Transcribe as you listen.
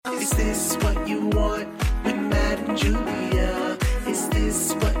Is this what you want with Matt and Julia? Is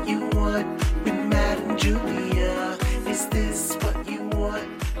this what you want with Matt and Julia? Is this what you want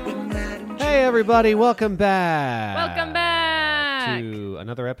with Matt and Julia? Hey everybody, welcome back. Welcome back to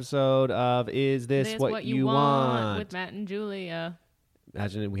another episode of Is This What You Want? with Matt and Julia.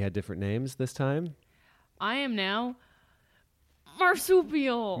 Imagine we had different names this time. I am now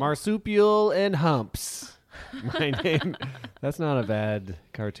Marsupial. Marsupial and Humps. My name. That's not a bad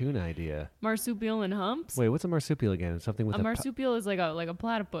cartoon idea. Marsupial and Humps. Wait, what's a marsupial again? It's something with A a marsupial is like a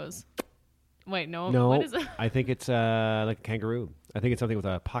platypus. Wait, no. No, What is it? I think it's like a kangaroo. I think it's something with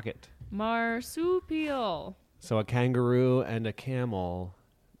a pocket. Marsupial. So a kangaroo and a camel,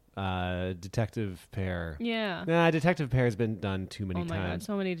 detective pair. Yeah. Nah, detective pair has been done too many Oh my god, times.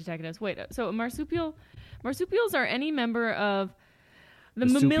 so many detectives. Wait, so a marsupials are any member of the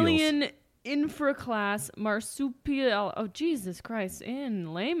Marsupials. mammalian infraclass marsupial. Oh, Jesus Christ.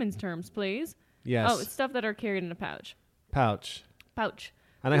 In layman's terms, please. Yes. Oh, it's stuff that are carried in a pouch. Pouch.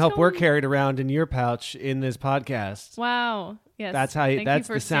 And I Who's hope we're going- carried around in your pouch in this podcast. Wow. Yes. That's how. Thank That's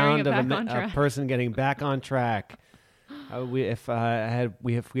you for the steering sound it of back on a track. person getting back on track. If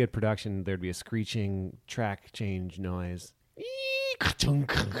we had production, there'd be a screeching track change noise.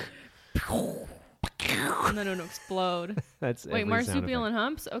 And then it would explode. That's Wait, every sound marsupial effect. and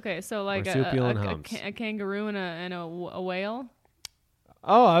humps? Okay, so like Marsupial and humps. a kangaroo and a whale?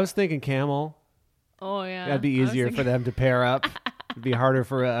 Oh, I was thinking camel. Oh, yeah. That'd be I was easier for thinking- them to pair up. It'd be harder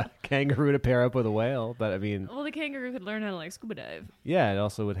for a kangaroo to pair up with a whale, but I mean, Well, the kangaroo could learn how to like scuba dive. yeah, it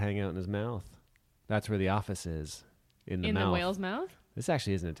also would hang out in his mouth. That's where the office is, in the In mouth. the whale's mouth? This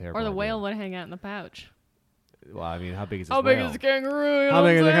actually isn't a terrible. Or the idea. whale would hang out in the pouch. Well, I mean, how big is this How big whale? is the kangaroo? You know How what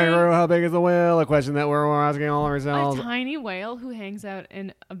big is I'm the saying? kangaroo? How big is the whale? A question that we're asking all of A ourselves. tiny whale who hangs out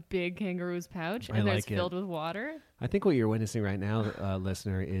in a big kangaroo's pouch I and like it's it. filled with water. I think what you're witnessing right now,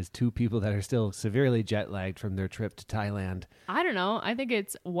 listener, is two people that are still severely jet lagged from their trip to Thailand. I don't know. I think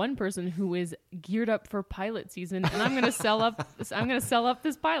it's one person who is geared up for pilot season, and I'm gonna sell up. I'm gonna sell up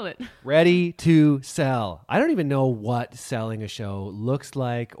this pilot. Ready to sell. I don't even know what selling a show looks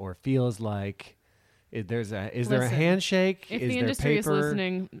like or feels like. Is there a Listen, handshake? If is the there industry paper? is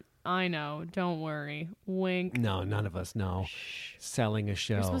listening, I know. Don't worry. Wink. No, none of us know. Selling a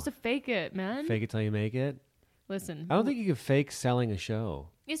show. You're supposed to fake it, man. Fake it till you make it. Listen. I don't think you can fake selling a show.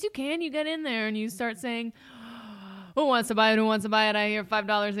 Yes, you can. You get in there and you start saying, "Who wants to buy it? Who wants to buy it? I hear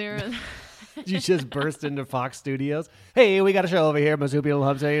 $5 here." You just burst into Fox Studios. Hey, we got a show over here. Marsupial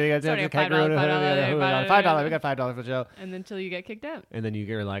Hubs. We got Sorry, $5, $5. We got $5 for the show. And until you get kicked out. And then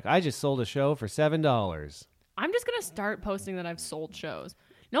you're like, I just sold a show for $7. I'm just gonna start posting that I've sold shows.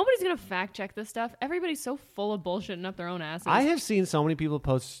 Nobody's gonna fact check this stuff. Everybody's so full of bullshitting up their own asses. I have seen so many people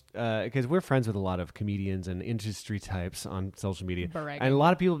post, because we're friends with a lot of comedians and industry types on social media. Bragging. And a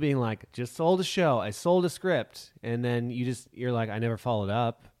lot of people being like, just sold a show. I sold a script. And then you're like, I never followed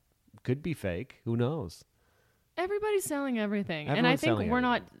up. Could be fake. Who knows? Everybody's selling everything. And I Everyone's think selling we're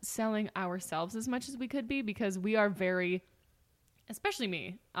not selling ourselves as much as we could be because we are very, especially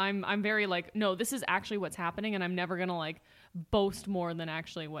me, I'm very like, no, this is actually what's happening and I'm never going to like boast more than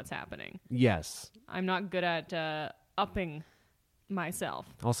actually what's happening. Yes. I'm not good at upping myself.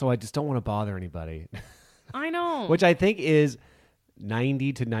 Also, I just don't want to bother anybody. I know. Which I think is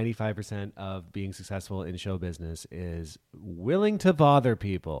 90 to 95% of being successful in show business is willing to bother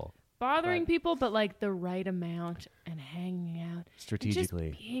people Bothering people, but like the right amount and hanging out. strategically.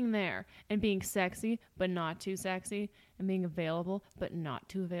 And just being there and being sexy, but not too sexy, and being available, but not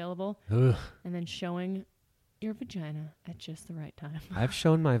too available, Ugh. and then showing your vagina at just the right time. I've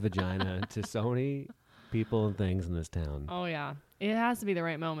shown my vagina to so many people and things in this town. Oh, yeah. It has to be the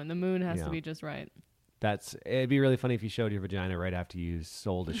right moment. The moon has Yeah. to be just right. It'd be really funny if you showed your vagina right after you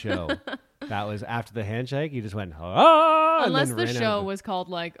sold a show. That was after the handshake. You just went, ah! and Unless then the ran out show of was called,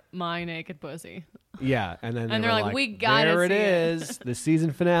 like, My Naked Pussy. Yeah, and then And they they're were like, "We gotta there it see it." is, the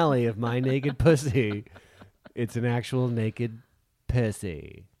season finale of My Naked Pussy. It's an actual naked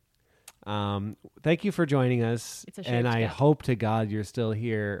pussy. Thank you for joining us, It's a and shaved I cat. hope to God you're still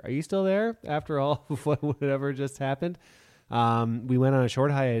here. Are you still there after all of whatever just happened? We went on a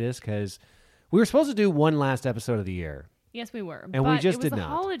short hiatus because we were supposed to do one last episode of the year. Yes, we were. And we but just it was did the not.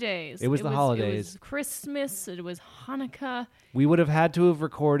 holidays. It was the It holidays. was Christmas. It was Hanukkah. We would have had to have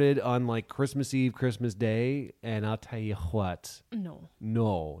recorded on like Christmas Eve, Christmas Day, and I'll tell you what. No.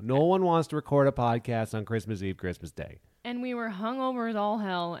 No one wants to record a podcast on Christmas Eve, Christmas Day. And we were hungover as all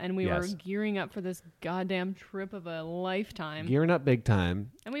hell, and we were Yes. gearing up for this goddamn trip of a lifetime. Gearing up big time.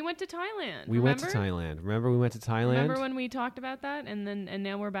 And we went to Thailand. We went to Thailand. Remember we went to Thailand? Remember when we talked about that, and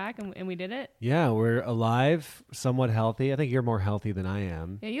now we're back, and we did it? Yeah, we're alive, somewhat healthy. I think you're more healthy than I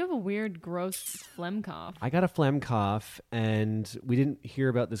am. Yeah, you have a weird, gross phlegm cough. I got a phlegm cough, and we didn't hear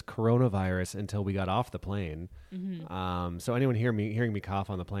about this coronavirus until we got off the plane. Mm-hmm. So anyone hearing me cough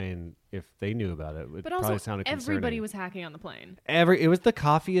on the plane, if they knew about it, would But probably also, sound concerning. everybody was hacking on the plane. It was the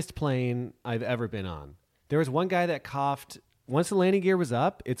coughiest plane I've ever been on. There was one guy that coughed. Once the landing gear was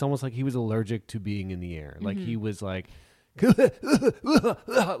up, it's almost like he was allergic to being in the air. Like he was like,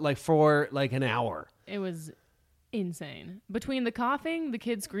 like for like an hour. It was insane. Between the coughing, the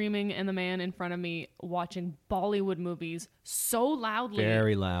kid screaming, and the man in front of me watching Bollywood movies so loudly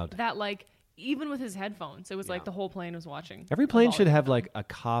Very loud. that, like, even with his headphones, it was like the whole plane was watching. Every a plane should Bollywood have film. like a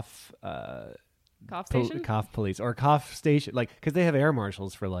cough cough station. cough police or a cough station, like because they have air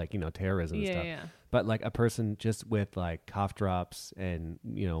marshals for like terrorism and Yeah, stuff. yeah. But like a person just with like cough drops and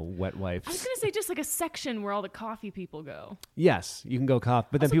wet wipes. I was gonna say just like a section where all the coffee people go. Yes, you can go cough,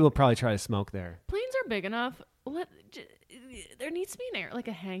 but then people probably try to smoke there. Planes are big enough. There needs to be an area, like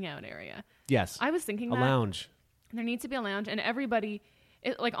a hangout area. Yes, I was thinking a that lounge. there needs to be a lounge, and everybody,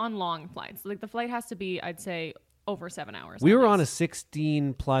 like on long flights, like the flight has to be, I'd say, over 7 hours. We at were on a least.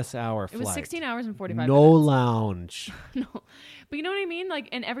 16+ hour flight. It was 16 hours and 45 No minutes. lounge. No, but you know what I mean. Like,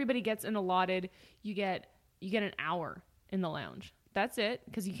 and everybody gets an allotted. You get an hour in the lounge. That's it,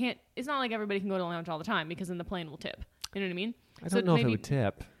 because you can't. It's not like everybody can go to the lounge all the time, because then the plane will tip. You know what I mean? I don't know if it would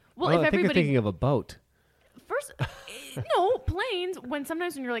tip. Well, Oh, if I think you're everybody thinking of a boat. first, no planes.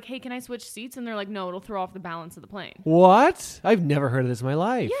 Sometimes when you're like, hey, can I switch seats? And they're like, no, it'll throw off the balance of the plane. What? I've never heard of this in my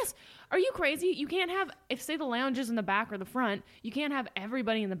life. Yes. Are you crazy? You can't have, if say the lounge is in the back or the front, you can't have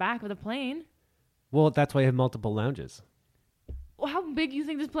everybody in the back of the plane. Well, that's why you have multiple lounges. Well, how big do you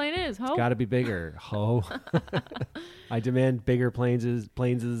think this plane is? Ho? Got to be bigger. Ho. I demand bigger planes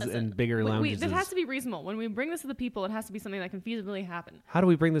and bigger lounges. This has to be reasonable. When we bring this to the people, it has to be something that can feasibly happen. How do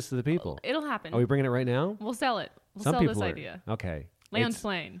we bring this to the people? It'll happen. Are we bringing it right now? We'll sell it. We'll Some sell people this are. idea. Okay. Lounge It's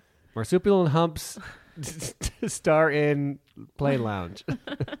plane. Marsupial and Humps star in plane lounge.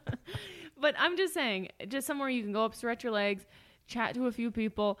 But I'm just saying, just somewhere you can go up, stretch your legs, chat to a few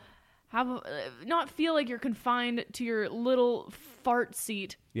people, not feel like you're confined to your little fart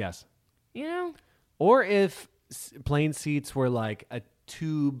seat. Yes. You know? Or if plane seats were like a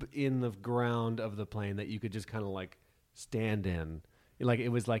tube in the ground of the plane that you could just kind of like stand in. Like it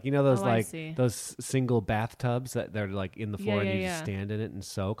was like, those Oh, I like see. those single bathtubs that they're like in the floor Yeah, and you yeah, just yeah. stand in it and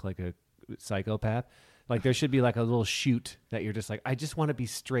soak like a psychopath. Like there should be like a little chute that you're just like, I just want to be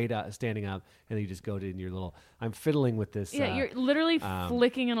straight up, standing up, and then you just go to your little. I'm fiddling with this. Yeah, you're literally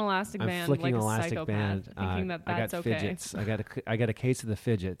flicking an elastic I'm band flicking like an a elastic psychopath, band. thinking that I that's got okay. fidgets. I got a case of the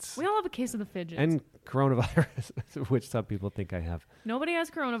fidgets We all have a case of the fidgets. and coronavirus, which some people think I have. Nobody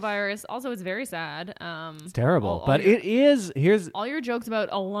has coronavirus. Also, it's very sad. It's terrible, all but your, it is. Here's all your jokes about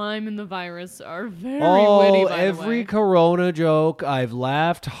a Lyme and the virus are very witty. By every the way. corona joke I've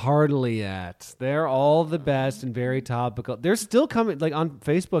laughed heartily at. They're all the best and very topical. They're still coming. Like on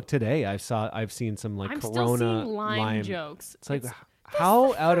Facebook today, I've seen some like I'm still corona seeing Lyme jokes. It's like,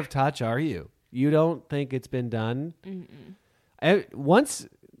 how out of touch are you? You don't think it's been done?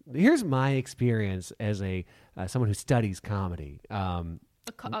 Here's my experience as a someone who studies comedy.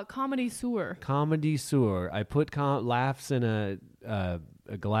 A comedy sewer. Comedy sewer. I put laughs in a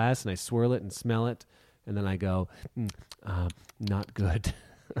glass and I swirl it and smell it, and then I go, not good.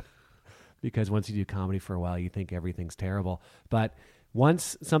 Because once you do comedy for a while, you think everything's terrible. But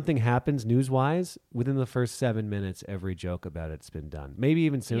once something happens news-wise, within the first 7 minutes, every joke about it's been done. Maybe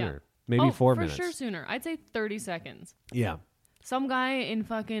even sooner. Maybe 4 minutes. For sure sooner. I'd say 30 seconds. Yeah. Some guy in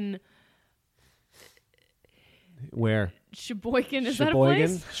fucking Where? Sheboygan. Is that a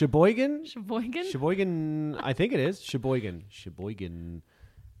place? Sheboygan? Sheboygan? Sheboygan, I think it is. Sheboygan.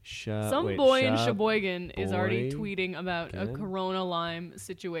 Some boy in Sheboygan is already Sheboygan? tweeting about a corona Lyme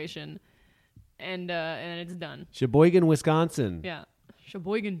situation. And it's done. Sheboygan, Wisconsin. Yeah.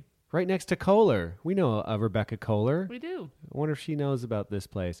 Sheboygan. Right next to Kohler. We know Rebecca Kohler. We do. I wonder if she knows about this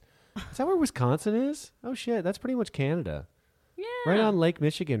place. Is that where Wisconsin is? Oh, shit. That's pretty much Canada. Yeah. Right on Lake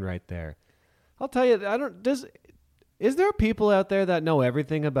Michigan right there. I'll tell you, is there people out there that know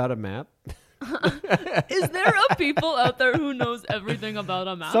everything about a map? Is there a people out there who knows everything about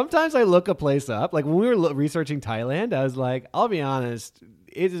a map? Sometimes I look a place up. Like when we were researching Thailand, I was like, I'll be honest,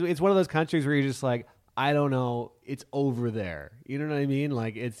 it's one of those countries where you're just like, I don't know. It's over there. You know what I mean?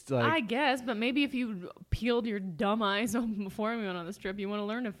 Like, it's like... I guess, but maybe if you peeled your dumb eyes open before we went on this trip, you want to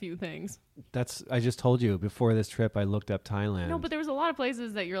learn a few things. I just told you, before this trip, I looked up Thailand. No, but there was a lot of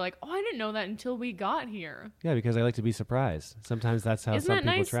places that you're like, oh, I didn't know that until we got here. Yeah, because I like to be surprised. Sometimes that's how Isn't some that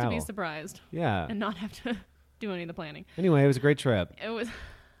people nice travel. to be surprised Yeah. and not have to do any of the planning? Anyway, it was a great trip. It was...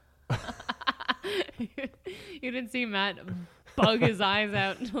 You didn't see Matt bug his eyes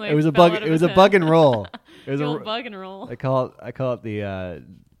out until It was a bug. It was a bug and roll. It was The a old bug and roll. I call it the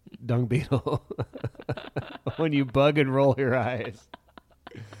dung beetle. When you bug and roll your eyes.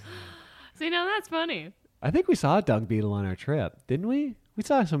 See, now that's funny. I think we saw a dung beetle on our trip, didn't we? We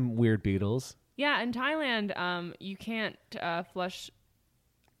saw some weird beetles. Yeah, in Thailand, you can't flush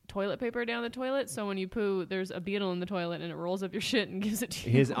toilet paper down the toilet, so when you poo, there's a beetle in the toilet and it rolls up your shit and gives it to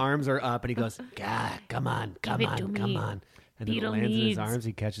you. His arms are up and he goes, God, come on. it to me. And Beetle then it lands in his needs. arms.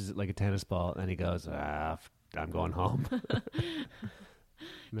 He catches it like a tennis ball and he goes, I'm going home. And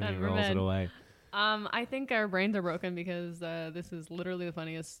then Time he for rolls bed. it away. I think our brains are broken because this is literally the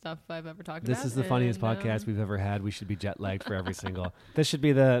funniest stuff I've ever talked about. This is the funniest and, podcast we've ever had. We should be jet lagged for every single. This should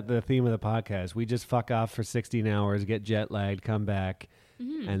be the theme of the podcast. We just fuck off for 16 hours, get jet lagged, come back,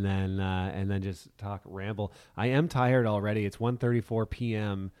 and then just talk, ramble. I am tired already. It's 1:34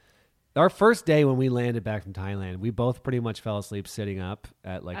 p.m. Our first day when we landed back from Thailand, we both pretty much fell asleep sitting up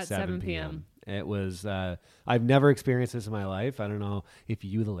at like At 7 7 p.m. It was, I've never experienced this in my life. I don't know if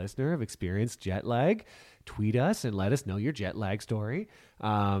you, the listener, have experienced jet lag. Tweet us and let us know your jet lag story.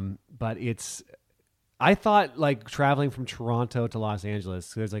 But I thought like traveling from Toronto to Los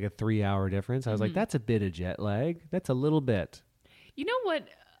Angeles, there's like a 3-hour difference. I was like, that's a bit of jet lag. That's a little bit. You know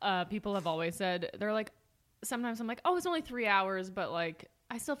what people have always said? They're like, sometimes I'm like, oh, it's only 3 hours, but like,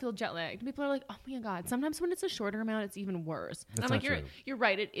 I still feel jet lagged. People are like, oh my God, sometimes when it's a shorter amount, it's even worse. And That's I'm like, not true. you're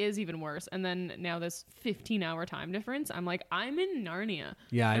right, it is even worse. And then now this 15-hour time difference, I'm like, I'm in Narnia.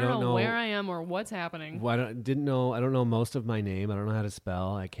 Yeah, I don't know where I am or what's happening. Well, I don't know most of my name. I don't know how to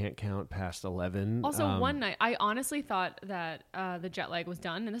spell. I can't count past 11. Also, one night, I honestly thought that the jet lag was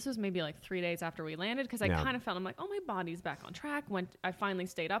done. And this was maybe like 3 days after we landed because I kind of felt, I'm like, oh, my body's back on track. I finally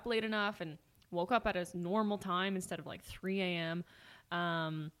stayed up late enough and woke up at a normal time instead of like 3 a.m.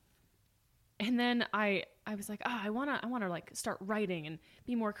 And then I was like, I wanna like start writing and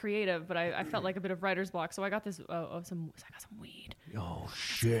be more creative, but I felt like a bit of writer's block. So I got I got some weed. Oh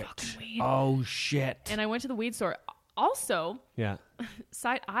shit! Weed. Oh shit! And I went to the weed store. Also, Yeah.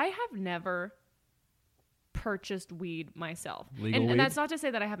 I have never purchased weed myself, Legal and weed? that's not to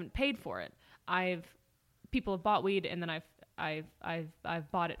say that I haven't paid for it. People have bought weed, and then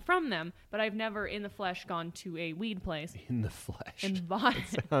I've bought it from them, but I've never in the flesh gone to a weed place In the flesh. and bought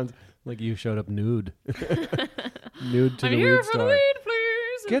it. Sounds like you showed up nude. Nude to I'm the here weed for store. the weed,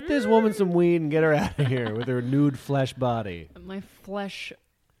 please. Get this woman some weed and get her out of here with her nude flesh body. My flesh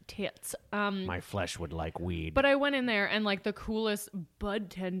tits. My flesh would like weed. But I went in there and like the coolest bud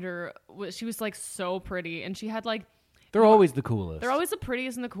tender she was like so pretty, and she had like They're always the coolest. they're always the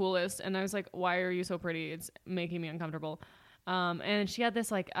prettiest and the coolest, and I was like, why are you so pretty? It's making me uncomfortable. And she had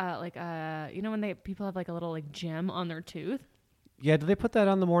this like you know when people have like a little like gem on their tooth. Yeah, do they put that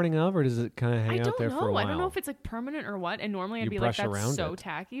on the morning of, or does it kind of hang I out don't there know. for a while? I don't know if it's like permanent or what. And normally I'd You be like, brush that's around so it.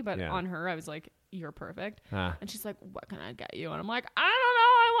 tacky. But Yeah. on her, I was like, you're perfect. Ah. And she's like, what can I get you? And I'm like, I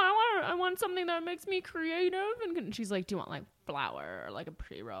don't know. I want something that makes me creative. And she's like, do you want like flour or like a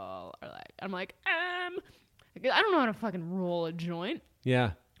pre-roll or like? I'm like, I don't know how to fucking roll a joint.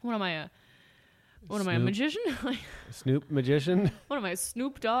 Yeah. What am I a Snoop. magician? Like, Snoop magician. what am I,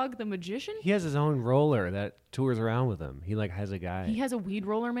 Snoop Dogg the magician? He has his own roller that tours around with him. He like has a guy. He has a weed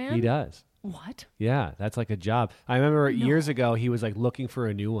roller man? He does. What? Yeah, that's like a job. I remember years ago he was like looking for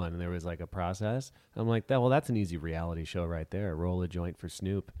a new one, and there was like a process. I'm like, that's an easy reality show right there. Roll a joint for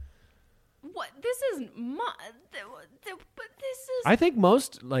Snoop. What? This is but this is... I think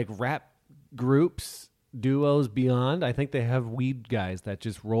most like rap groups, duos beyond, I think they have weed guys that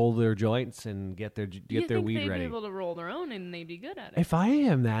just roll their joints and get their You think weed they'd ready. be able to roll their own and they'd be good at it. If I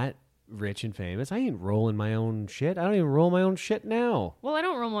am that rich and famous, I ain't rolling my own shit. I don't even roll my own shit now. Well, I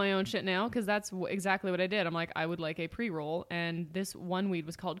don't roll my own shit now because that's exactly what I did. I'm like, I would like a pre-roll, and this one weed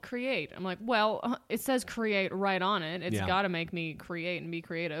was called Create. I'm like, well, it says Create right on it. It's Yeah. got to make me create and be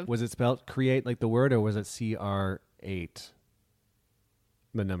creative. Was it spelled create like the word, or was it CR8?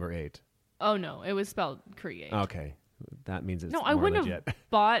 The number 8. Oh, no, it was spelled Create. Okay. That means it's No, I more wouldn't legit. have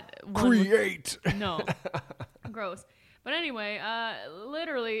bought one. Create. No. Gross. But anyway,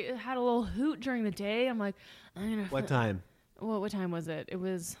 literally had a little hoot during the day. I'm like, I'm gonna. What time? What time was it? It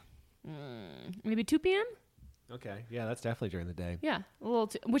was maybe 2 p.m. Okay. Yeah, that's definitely during the day. Yeah, a little,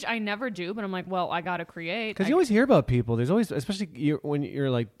 which I never do, but I'm like, well, I gotta create. Because you always hear about people. There's always, especially when you're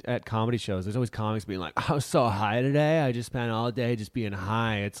like at comedy shows, there's always comics being like, I was so high today. I just spent all day just being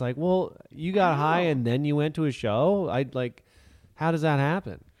high. It's like, well, you got high and then you went to a show? I'd like, how does that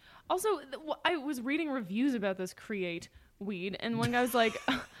happen? Also, I was reading reviews about this Create weed, and one guy was like,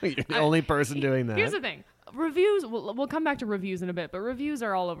 You're the only person doing that. Here's the thing. Reviews, we'll come back to reviews in a bit, but reviews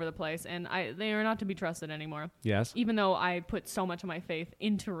are all over the place, and they are not to be trusted anymore. Yes. Even though I put so much of my faith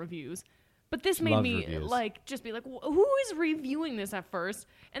into reviews. But this made Love me reviews. like just be like, who is reviewing this at first?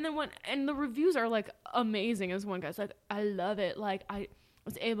 And then and the reviews are like amazing. As one guy's like, I love it. Like I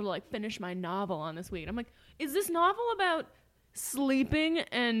was able to like finish my novel on this weed. I'm like, is this novel about sleeping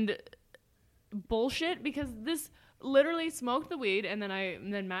and bullshit? Because this literally smoked the weed, and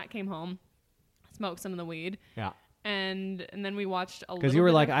then Matt came home, smoked some of the weed. Yeah. And then we watched a little. Because you were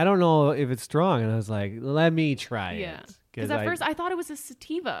bit like, of, I don't know if it's strong. And I was like, let me try yeah. it. Because at first I thought it was a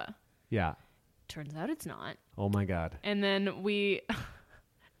sativa. Yeah. Turns out it's not. Oh, my God. And then we,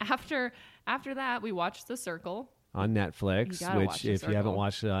 after that, we watched The Circle. On Netflix, You gotta watch which The if you haven't Circle.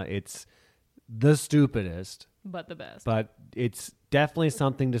 watched it, it's the stupidest. But the best. But it's definitely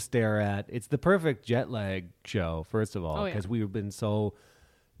something to stare at. It's the perfect jet lag show, first of all, Oh, yeah. because we've been so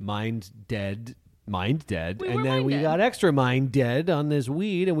mind dead, We were and then mind we dead. got extra mind dead on this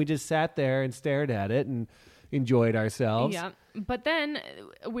weed, and we just sat there and stared at it and enjoyed ourselves. Yeah. But then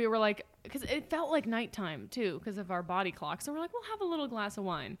we were like, because it felt like nighttime too, because of our body clock. So we're like, we'll have a little glass of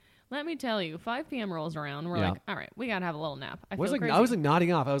wine. Let me tell you, 5 p.m. rolls around. We're Yeah. like, all right, we gotta have a little nap. I I was feel like, crazy. I was like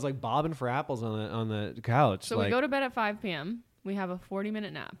nodding off. I was like bobbing for apples on the couch. So like, we go to bed at 5 p.m. We have a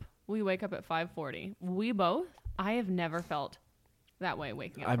 40-minute nap. We wake up at 5:40. We both. I have never felt that way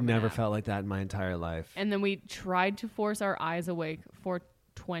waking up. I've from a never nap. felt like that in my entire life. And then we tried to force our eyes awake for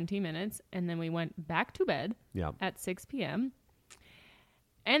 20 minutes, and then we went back to bed Yeah. at 6 p.m.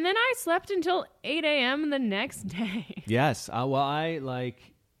 And then I slept until 8 a.m. the next day. Yes. Well,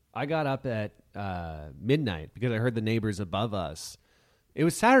 I got up at midnight because I heard the neighbors above us. It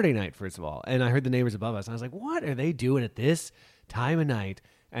was Saturday night, first of all, and I heard the neighbors above us. And I was like, what are they doing at this time of night?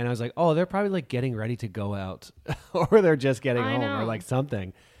 And I was like, oh, they're probably like getting ready to go out or they're just getting I home or know. like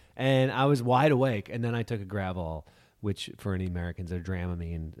something. And I was wide awake. And then I took a Gravol, which for any Americans are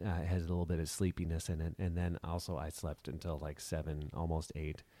Dramamine, has a little bit of sleepiness in it. And then also I slept until like 7, almost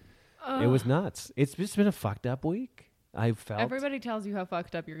 8. It was nuts. It's just been a fucked up week. I felt Everybody tells you how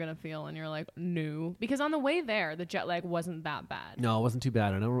fucked up you're going to feel, and you're like, no. Because on the way there, the jet lag wasn't that bad. No, it wasn't too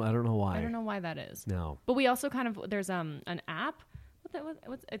bad. I don't know why. I don't know why that is. No. But we also kind of, there's an app.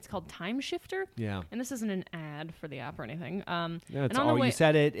 It's called Time Shifter. Yeah. And this isn't an ad for the app or anything. No, and it's on the all way, you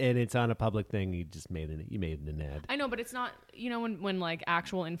said it, and it's on a public thing. You just made it. You made it an ad. I know, but it's not, when like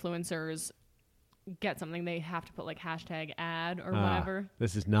actual influencers get something, they have to put like hashtag ad or whatever.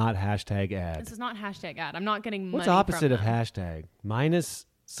 This is not hashtag ad. This is not hashtag ad. I'm not getting What's money opposite from of them. hashtag? Minus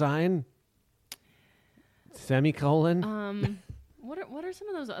sign? Semicolon? What are some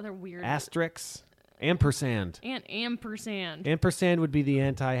of those other weird Asterisk? Ampersand. and ampersand? Ampersand would be the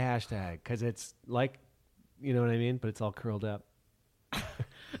anti-hashtag because it's like, you know what I mean? But it's all curled up.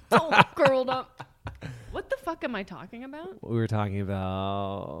 all curled up. What the fuck am I talking about? We were talking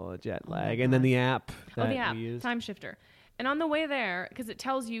about jet my lag. And then God. the app that The app, we use. Time Shifter. And on the way there, because it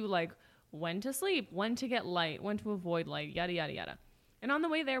tells you like when to sleep, when to get light, when to avoid light, yada yada yada. And on the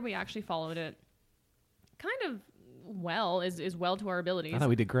way there, we actually followed it kind of well, is well to our abilities, I thought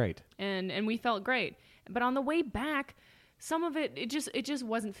we did great. and we felt great. But on the way back, some of it just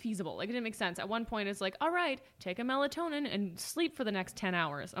wasn't feasible. Like it didn't make sense. At one point, it's like, all right, take a melatonin and sleep for the next 10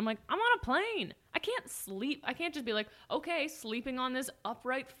 hours. I'm like, I'm on a plane. I can't sleep. I can't just be like, okay, sleeping on this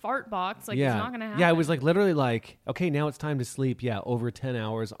upright fart box. Like it's not gonna happen. Yeah, it was like literally like, okay, now it's time to sleep. Yeah, over 10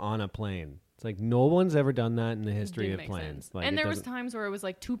 hours on a plane. It's like no one's ever done that in the history Didn't of make planes. sense. Like, and it there was doesn't- times where it was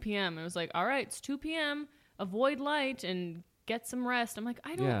like 2 p.m. It was like, all right, it's 2 p.m. Avoid light and get some rest. I'm like,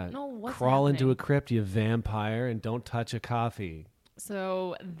 I don't know what's crawl into a happening. crypt, you vampire, and don't touch a coffee.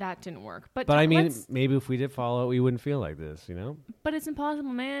 So that didn't work. But But I mean, let's- maybe if we did follow it, we wouldn't feel like this, you know? but it's impossible,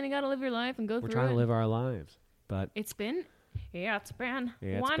 man. You got to live your life and go We're through trying it. to live our lives. But It's been it's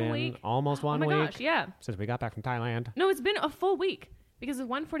 1 been week. almost 1 oh my week gosh, yeah. since we got back from Thailand. No, it's been a full week because it's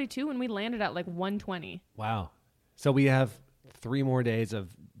 1:42 and we landed at like 1:20. Wow. So we have 3 more days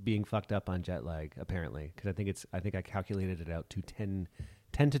of being fucked up on jet lag, apparently, because I think I calculated it out to 10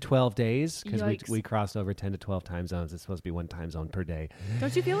 to 12 days because Yikes. we crossed over 10 to 12 time zones. It's supposed to be 1 time zone per day.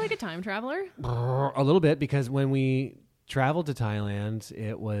 Don't you feel like a time traveler? A little bit, because when we traveled to Thailand,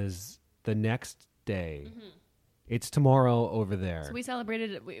 it was the next day. It's tomorrow over there. So we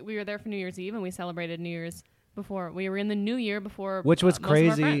celebrated. We were there for New Year's Eve and we celebrated New Year's before. We were in the new year before. Which was most of our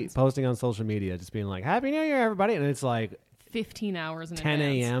crazy, friends. posting on social media, just being like, Happy New Year, everybody. And it's like 15 hours in 10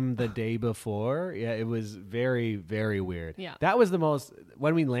 advance. a.m. the day before. Yeah, it was very, very weird. Yeah. That was the most,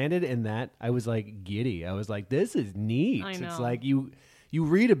 when we landed in that, I was like giddy. I was like, this is neat. I It's know. like you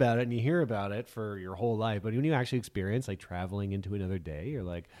read about it and you hear about it for your whole life. But when you actually experience like traveling into another day, you're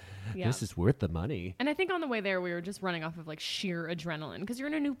like, Yeah. this is worth the money. And I think on the way there, we were just running off of like sheer adrenaline because you're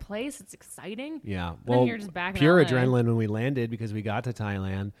in a new place. It's exciting. Yeah. then Well, you're just back in pure LA. adrenaline when we landed because we got to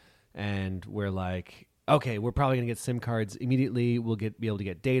Thailand and we're like, okay, we're probably going to get SIM cards immediately. We'll be able to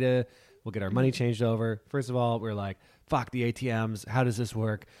get data. We'll get our money changed over. First of all, we're like, fuck the ATMs. How does this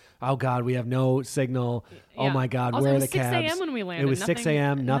work? Oh, God, we have no signal. Oh, Yeah. my God, Also, where it are the was 6 cabs? a.m. when we landed. It was 6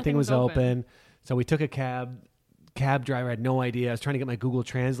 a.m. Nothing was open. So we took a cab. Cab driver had no idea. I was trying to get my Google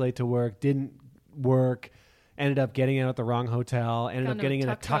Translate to work. Didn't work. Ended up getting out at the wrong hotel. Ended Got up into getting in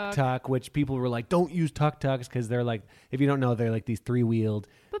a tuk-tuk, which people were like, don't use tuk-tuks because they're like, if you don't know, they're like these three-wheeled.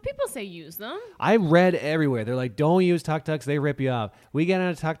 But people say use them. I read everywhere. They're like, don't use tuk-tuks. They rip you off. We get on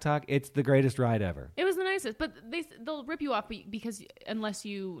a tuk-tuk. It's the greatest ride ever. It was the nicest, but they'll rip you off because unless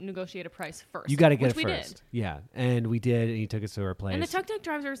you negotiate a price first. You got to get which it we first. did. Yeah. And we did, and he took us to our place. And the tuk-tuk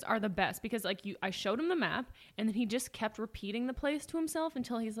drivers are the best because like I showed him the map and then he just kept repeating the place to himself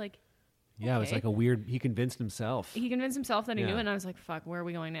until he's like, Yeah, it was okay. like a weird, he convinced himself. He convinced himself that he Yeah. knew it, and I was like, fuck, where are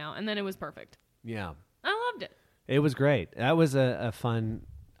we going now? And then it was perfect. Yeah. I loved it. It was great. That was a fun,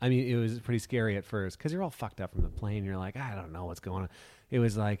 I mean, it was pretty scary at first because you're all fucked up from the plane. You're like, I don't know what's going on. It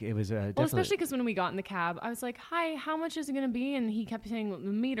was like, it was Well, definitely. especially because when we got in the cab, I was like, hi, how much is it going to be? And he kept saying the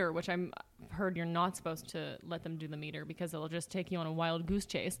meter, which I've heard you're not supposed to let them do the meter because it'll just take you on a wild goose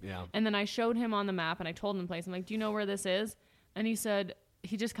chase. Yeah. And then I showed him on the map and I told him the place. I'm like, do you know where this is? And he said,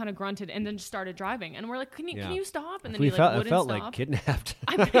 he just kind of grunted and then just started driving. And we're like, can you stop? And then he like I wouldn't felt stop. like kidnapped.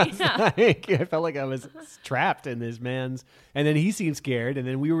 I mean, yeah. I felt like I was trapped in this man's, and then he seemed scared, and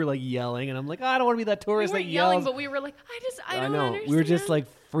then we were like yelling, and I'm like, I don't want to be that We tourist that weren't yelling, yells. but we were like, I don't know. understand. We were just like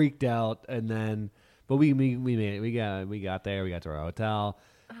freaked out, and then, but we made it. We got there. We got to our hotel.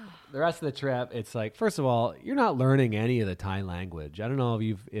 The rest of the trip, it's like, first of all, you're not learning any of the Thai language. I don't know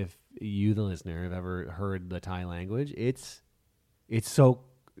if you, the listener, have ever heard the Thai language. It's so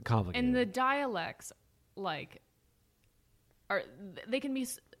complicated. And the dialects, like, they can be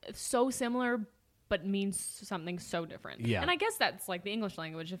so similar, but mean something so different. Yeah. And I guess that's like the English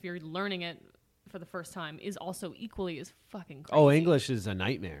language, if you're learning it for the first time, is also equally as fucking crazy. Oh, English is a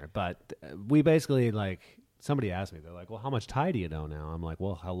nightmare. But we basically, like, somebody asked me, they're like, well, how much Thai do you know now? I'm like,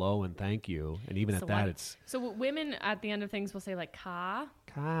 well, hello and thank you. And even at that, it's So women at the end of things will say like ka,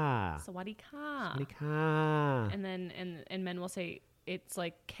 ka, sawadee ka. sawadee ka, And then and men will say it's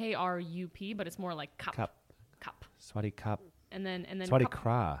like KRUP, but it's more like cup. cup, sawadee cup, And then sawadee cup-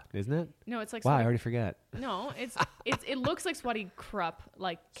 kra, isn't it? No, it's like Wow, I Swati- already forget. No, it looks like Swati Krupp,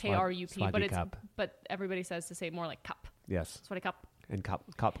 like KRUP, but Swati cup. but everybody says to say more like cup. Yes, Swati cup. and cup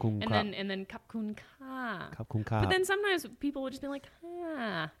kung And ka, then cup kun ka. cup kung ka. But then sometimes people would just be like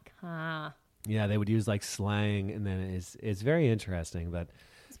ka. Yeah, they would use like slang, and then it's very interesting. But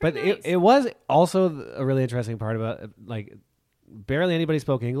pretty nice. it was also a really interesting part about like barely anybody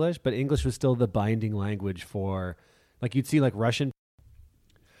spoke English, but English was still the binding language for like you'd see like Russian.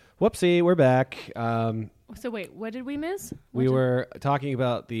 Whoopsie, we're back. So wait, what did we miss? We were talking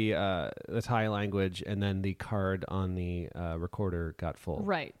about the Thai language, and then the card on the recorder got full.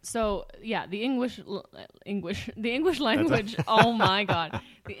 Right. So yeah, the English language. Oh my God,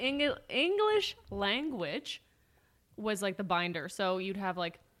 the English language was like the binder. So you'd have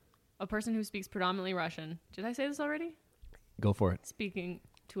like a person who speaks predominantly Russian. Did I say this already? Go for it. Speaking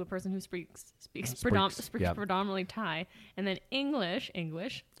to a person who speaks Speaks, yeah. predominantly Thai, and then English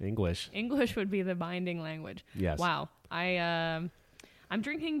would be the binding language. Yes. Wow. I'm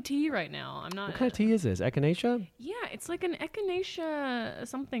drinking tea right now. I'm not. What kind of tea is this? Echinacea? Yeah, it's like an echinacea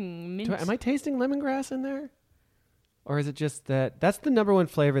something mint. Am I tasting lemongrass in there? Or is it just that's the number one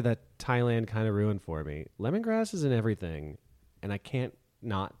flavor that Thailand kind of ruined for me. Lemongrass is in everything, and I can't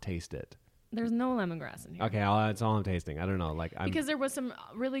not taste it. There's no lemongrass in here. Okay, that's all I'm tasting. I don't know. Like Because there was some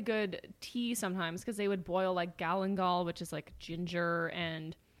really good tea sometimes because they would boil like galangal, which is like ginger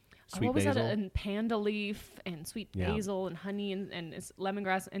and Sweet what was basil? that? And panda leaf and sweet Yeah. basil and honey and it's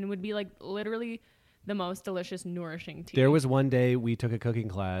lemongrass, and it would be like literally the most delicious, nourishing tea. There was one day we took a cooking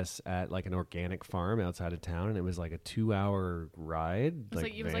class at like an organic farm outside of town, and it was like a 2-hour ride. It was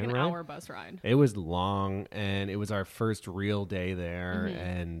like van an ride. hour bus ride. It was long, and it was our first real day there, Mm-hmm.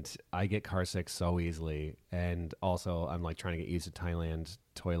 and I get car sick so easily. And also, I'm like trying to get used to Thailand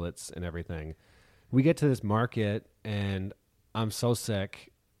toilets and everything. We get to this market, and I'm so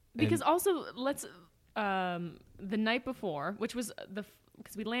sick. Because also, the night before, which was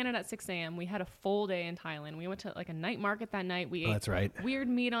because we landed at 6 a.m. We had a full day in Thailand. We went to like a night market that night. We ate that's right. weird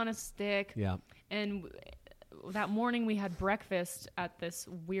meat on a stick. Yeah. And that morning we had breakfast at this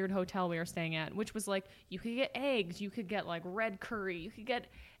weird hotel we were staying at, which was like you could get eggs, you could get like red curry, you could get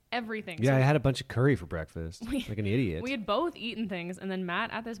everything. Yeah, So I had a bunch of curry for breakfast, like an idiot. we had both eaten things, and then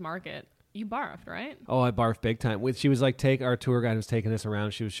Matt at this market, you barfed, right? Oh, I barfed big time. She was like, our tour guide was taking us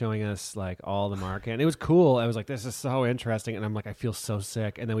around. She was showing us like all the market, and it was cool. I was like, this is so interesting, and I'm like, I feel so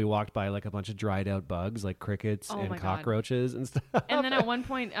sick. And then we walked by like a bunch of dried out bugs, like crickets Oh and my God. cockroaches and stuff. And then at one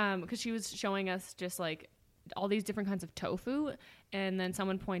point, because she was showing us just like all these different kinds of tofu, and then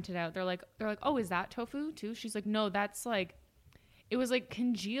someone pointed out, they're like, oh, is that tofu too? She's like, no, that's like, it was like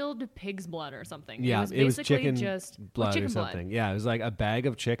congealed pig's blood or something. Yeah, it was basically chicken just blood chicken or something. Yeah, it was like a bag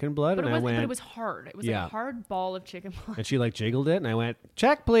of chicken blood, But and it was hard. It was like Yeah. a hard ball of chicken blood. and she like jiggled it, and I went,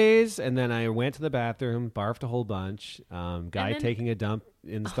 check please, and then I went to the bathroom, barfed a whole bunch. Guy then- taking a dump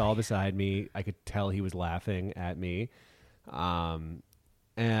in the stall beside me, I could tell he was laughing at me.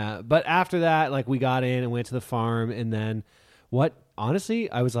 But after that, like we got in and went to the farm, and then honestly,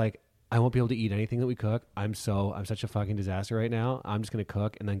 I was like, I won't be able to eat anything that we cook. I'm such a fucking disaster right now. I'm just going to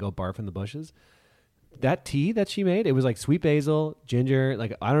cook and then go barf in the bushes. That tea that she made, it was like sweet basil, ginger,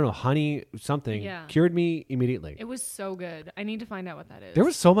 like, I don't know, honey, something, Yeah. cured me immediately. It was so good. I need to find out what that is. There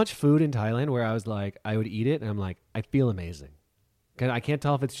was so much food in Thailand where I was like, I would eat it and I'm like, I feel amazing. I can't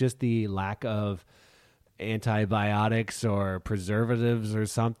tell if it's just the lack of antibiotics or preservatives or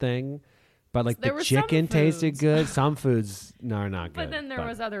something. But like There the were some chicken tasted foods. good. Some foods are not good. But then there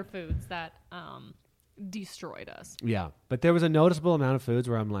was other foods that destroyed us. Yeah. But there was a noticeable amount of foods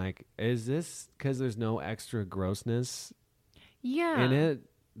where I'm like, is this because there's no extra grossness Yeah. in it?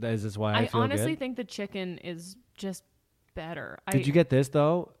 Is this why I I feel honestly good? think the chicken is just better. Did you get this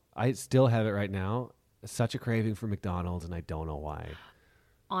though? I still have it right now. Such a craving for McDonald's, and I don't know why.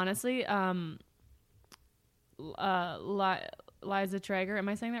 Honestly, Liza Traeger, am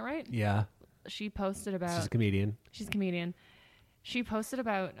I saying that right? Yeah. She posted She's about a comedian. she's a comedian. She posted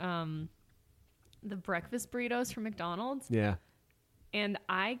about the breakfast burritos from McDonald's, Yeah. and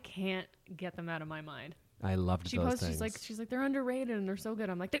I can't get them out of my mind. I loved She those posted, things. she's like they're underrated and they're so good.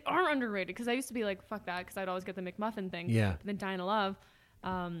 I'm like, they are underrated, because I used to be like, fuck that, because I'd always get the McMuffin thing. Yeah. But then Dinah Love,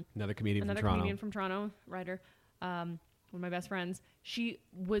 Another comedian another from Toronto. comedian from Toronto, writer, one of my best friends, she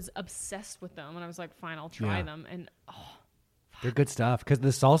was obsessed with them, and I was like, fine, I'll try Yeah. them. And They're good stuff because the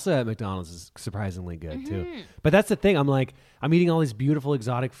salsa at McDonald's is surprisingly good too. Mm-hmm. But that's the thing. I'm like, I'm eating all this beautiful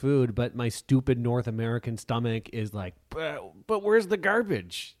exotic food, but my stupid North American stomach is like, but where's the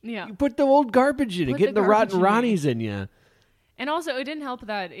garbage? Yeah. You put the old garbage in it, Put getting the the garbage rotten in me. Ronnies in you. And also, it didn't help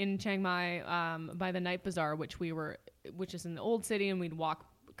that in Chiang Mai, by the Night Bazaar, which is in the old city, and we'd walk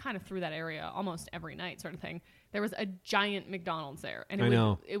kind of through that area almost every night, sort of thing. There was a giant McDonald's there, and I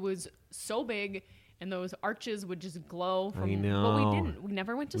know. it was so big, and those arches would just glow from. I know. But we didn't. We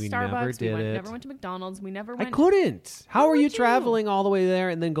never went to We never Starbucks. did it. Never went to McDonald's. We never I went. couldn't. How are you would you? traveling all the way there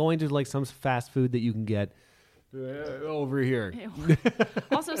and then going to like some fast food that you can get over here?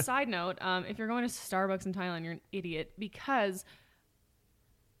 Also, side note, if you're going to Starbucks in Thailand, you're an idiot, because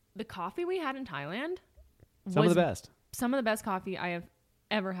the coffee we had in Thailand Some of the best. some of the best coffee I have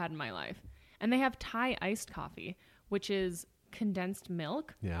ever had in my life. And they have Thai iced coffee, which is condensed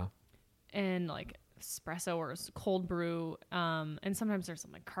milk Yeah. and like espresso or cold brew. And sometimes there's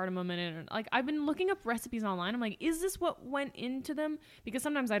some like cardamom in it. And like, I've been looking up recipes online. I'm like, is this what went into them? Because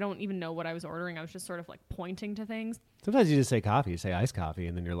sometimes I don't even know what I was ordering. I was just sort of like pointing to things. Sometimes you just say coffee, you say iced coffee,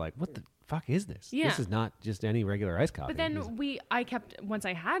 and then you're like, what the fuck is this? Yeah. This is not just any regular iced coffee. But then once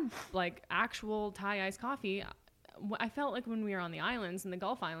I had like actual Thai iced coffee, I felt like when we were on the islands, in the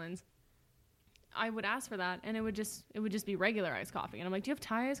Gulf Islands, I would ask for that, and it would just be regular iced coffee. And I'm like, do you have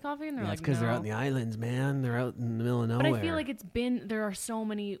Thai iced coffee? And they're that's like, because no. they're out in the islands, man. They're out in the middle of nowhere. But I feel like there are so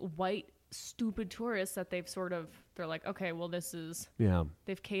many white, stupid tourists that they're like, okay, well,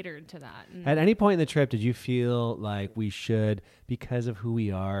 they've catered to that. And At any point in the trip, did you feel like we should, because of who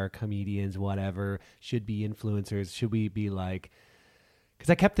we are, comedians, whatever, should be influencers? Should we be like, because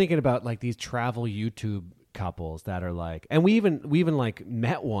I kept thinking about like these travel YouTube couples that are like, and we even like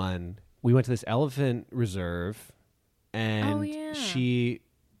met one. We went to this elephant reserve, and Oh, yeah. she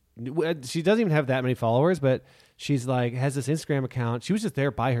doesn't even have that many followers, but she's like has this Instagram account. She was just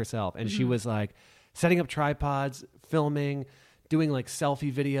there by herself, and she was like setting up tripods, filming, doing like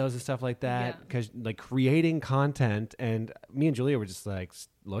selfie videos and stuff like that, Yeah. because like creating content. And me and Julia were just like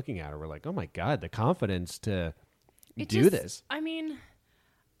looking at her. We're like, oh my god, the confidence to It do just- this. I mean,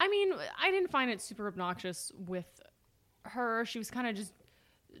 I didn't find it super obnoxious with her. She was kind of just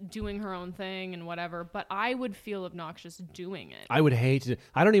doing her own thing and whatever, but I would feel obnoxious doing it. I would hate to.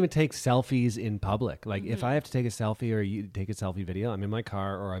 I don't even take selfies in public. Like if I have to take a selfie or you take a selfie video, I'm in my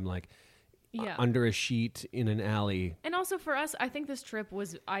car or I'm like under a sheet in an alley. And also for us, I think this trip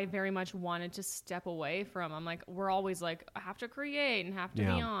was, I very much wanted to step away from. I'm like, we're always like, I have to create and have to be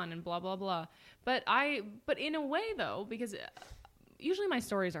on and blah, blah, blah. But in a way though, because usually my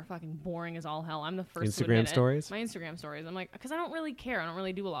stories are fucking boring as all hell. I'm the first to admit Instagram stories? My Instagram stories. I'm like, because I don't really care. I don't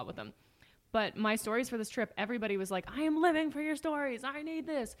really do a lot with them. But my stories for this trip, everybody was like, I am living for your stories. I need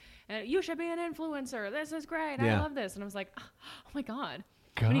this. And you should be an influencer. This is great. I love this. And I was like, oh my God.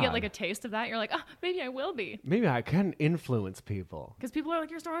 When you get like a taste of that, you're like, maybe I will be. Maybe I can influence people. Because people are like,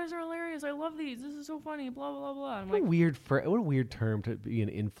 your stories are hilarious. I love these. This is so funny. Blah, blah, blah. I'm What like, a weird term to be an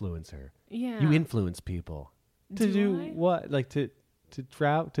influencer. yeah. You influence people. To do I? what? Like to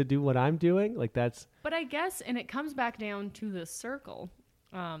do what I'm doing? Like that's... But I guess, and it comes back down to the circle,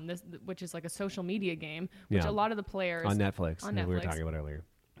 which is like a social media game, which a lot of the players... On Netflix. On that we were Netflix. talking about earlier.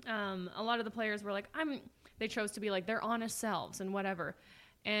 A lot of the players were like, they chose to be like their honest selves and whatever.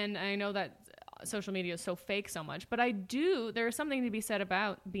 And I know that social media is so fake so much, but there is something to be said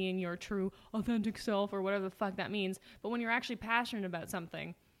about being your true authentic self or whatever the fuck that means. But when you're actually passionate about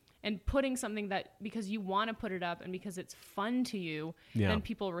something and putting something that because you want to put it up and because it's fun to you, then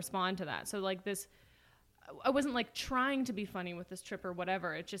people respond to that. So like this, I wasn't like trying to be funny with this trip or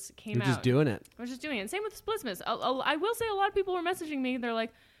whatever. It just came out. You're just doing it. I was just doing it. And same with Splitsmas. I will say a lot of people were messaging me. They're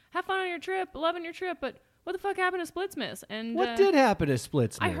like, have fun on your trip, loving your trip, but what the fuck happened to Splitsmas? And What did happen to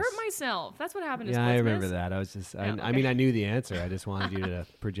Splitsmas? I hurt myself. That's what happened to Splitsmas. Yeah, I remember that. I was just, Yeah, I mean, I knew the answer. I just wanted you to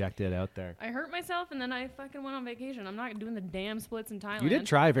project it out there. I hurt myself, and then I fucking went on vacation. I'm not doing the damn splits in Thailand. You did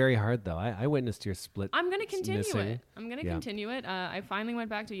try very hard, though. I witnessed your split. I'm going to continue missing. it. I'm going to continue it. I finally went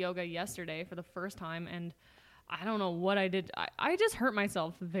back to yoga yesterday for the first time, and I don't know what I did. I just hurt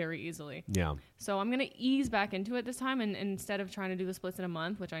myself very easily. Yeah. So I'm going to ease back into it this time, and instead of trying to do the splits in a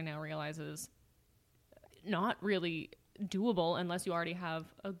month, which I now realize is not really doable unless you already have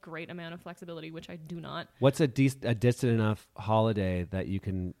a great amount of flexibility, which I do not. What's a distant enough holiday that you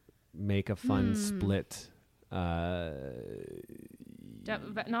can make a fun split? Not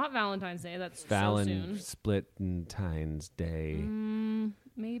Valentine's Day. That's so soon. Splitentine's Day.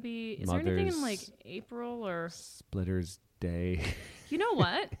 Maybe. Is there anything in like April or Splitters Day? You know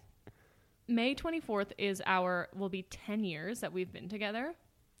what? May 24th will be 10 years that we've been together.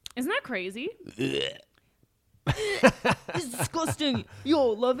 Isn't that crazy? It's disgusting. Yo,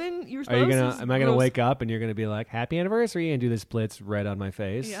 loving your spouse. Am I gonna wake up and you're gonna be like, happy anniversary, and do the splits right on my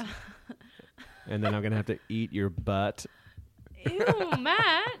face? Yeah. And then I'm gonna have to eat your butt. Ew,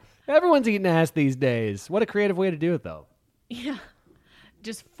 Matt. Everyone's eating ass these days. What a creative way to do it, though. Yeah.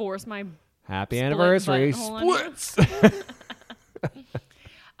 Just force my happy split anniversary butthole splits.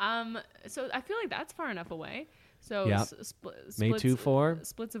 So I feel like that's far enough away. So Yep. May 2-4.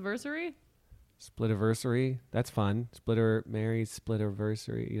 Splits-iversary. Splitiversary. That's fun. Mary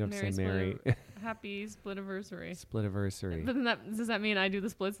splitiversary. You don't have to say Mary. Happy splitiversary. Splitiversary. But then does that mean I do the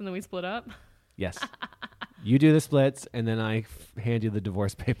splits and then we split up? Yes. You do the splits, and then I hand you the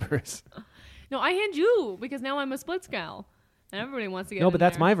divorce papers. No, I hand you because now I'm a splits gal. And everybody wants to get No, but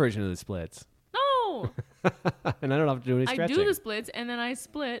that's there. my version of the splits. No. And I don't have to do any I stretching. do the splits and then I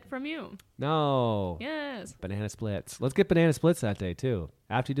split from you. No. Yes. Banana splits. Let's get banana splits that day, too.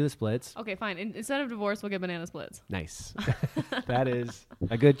 After you do the splits. Okay, fine. Instead of divorce, we'll get banana splits. Nice. That is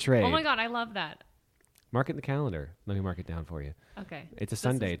a good trade. Oh my God, I love that. Mark it in the calendar. Let me mark it down for you. Okay. It's a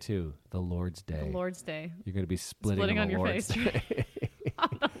Sunday, too. The Lord's Day. The Lord's Day. You're going to be splitting on the your Lord's face. Day.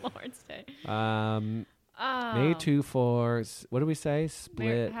 On the Lord's Day. May 2-4. What do we say?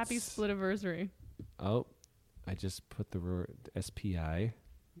 Split. Happy splitiversary. Oh, I just put the word SPI.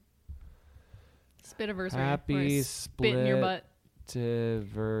 Spitiversary. Happy where I spit in your butt.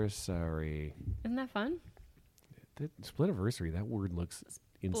 Splitiversary. Isn't that fun? Splitiversary. That word looks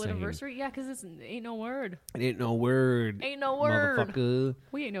insane. Splitiversary? Yeah, because it ain't no word. It ain't no word. Ain't no word. Motherfucker.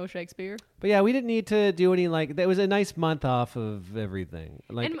 We ain't no Shakespeare. But yeah, we didn't need to do any that was a nice month off of everything.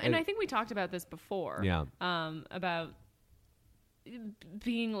 And I think we talked about this before. Yeah. About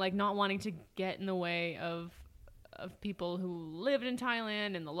being like not wanting to get in the way of people who lived in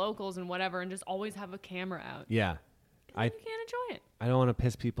Thailand and the locals and whatever, and just always have a camera out. Yeah. You can't enjoy it. I don't want to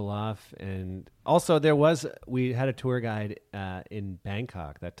piss people off. And also we had a tour guide in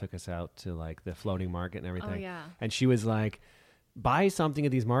Bangkok that took us out to like the floating market and everything. Oh, yeah. And she was like, buy something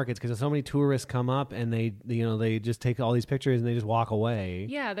at these markets because so many tourists come up and they just take all these pictures and they just walk away.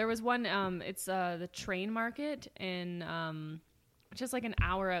 Yeah, there was one, it's the train market in just like an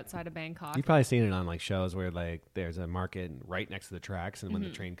hour outside of Bangkok. You've probably seen it on like shows where like there's a market right next to the tracks, and when the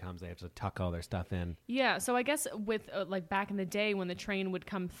train comes, they have to tuck all their stuff in. Yeah, so I guess with like back in the day when the train would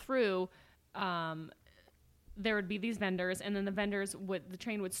come through, there would be these vendors, and then the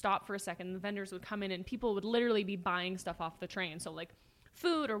train would stop for a second, and the vendors would come in, and people would literally be buying stuff off the train, so like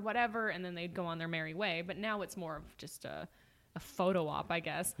food or whatever, and then they'd go on their merry way. But now it's more of just a photo op, I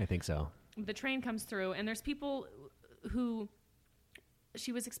guess. I think so. The train comes through, and there's people who...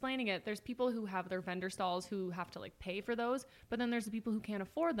 She was explaining it. There's people who have their vendor stalls who have to like pay for those, but then there's the people who can't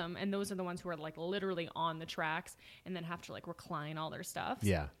afford them, and those are the ones who are like literally on the tracks and then have to like recline all their stuff.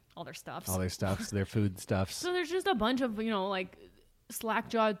 Yeah. All their stuffs. All their stuffs, their food stuffs. So there's just a bunch of, like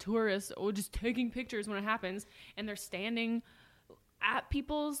slack-jawed tourists just taking pictures when it happens, and they're standing at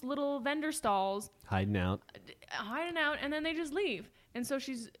people's little vendor stalls hiding out, and then they just leave. And so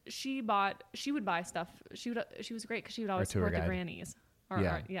she would buy stuff. She was great because she would always support the grannies.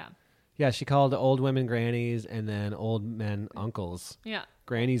 Yeah, she called old women grannies and then old men uncles. Yeah.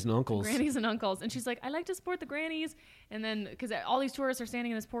 Grannies and uncles. Grannies and uncles. And she's like, I like to support the grannies. And then, because all these tourists are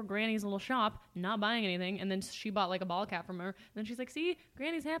standing in this poor granny's little shop, not buying anything. And then she bought like a ball cap from her. And then she's like, see,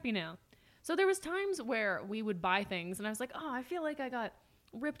 granny's happy now. So there was times where we would buy things and I was like, oh, I feel like I got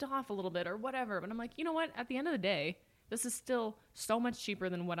ripped off a little bit or whatever. But I'm like, you know what? At the end of the day, this is still so much cheaper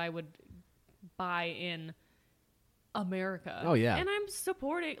than what I would buy in America. Oh yeah. And I'm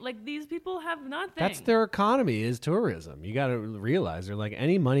supporting, like, these people have nothing. That's their economy, is tourism. You got to realize they're like,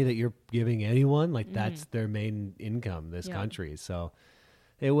 any money that you're giving anyone, like that's their main income, this country. So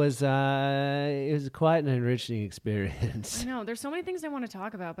it was quite an enriching experience. I know there's so many things I want to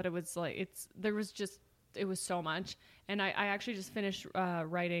talk about, but it was like, it was so much. And I actually just finished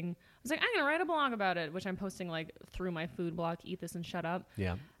writing. I was like, I'm going to write a blog about it, which I'm posting like through my food blog, Eat This and Shut Up.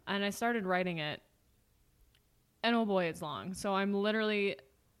 Yeah. And I started writing it. And oh boy, it's long. So I'm literally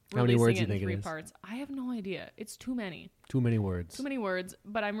How many words releasing do you it in think it 3 is? parts. I have no idea. It's too many. Too many words. Too many words.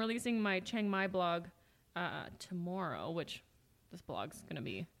 But I'm releasing my Chiang Mai blog tomorrow, which this blog's going to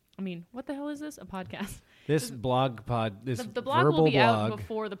be. I mean, what the hell is this? A podcast. This blog pod, this the blog verbal will be blog. out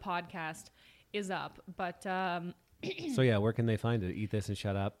before the podcast is up. But So yeah, where can they find it? Eat This and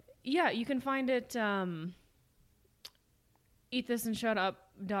Shut Up. yeah, you can find it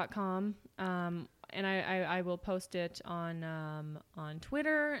eatthisandShutUp.com. And I will post it on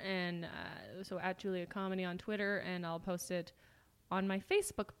Twitter, and so at Julia Comedy on Twitter, and I'll post it on my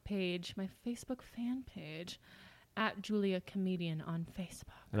Facebook page, my Facebook fan page, at Julia Comedian on Facebook.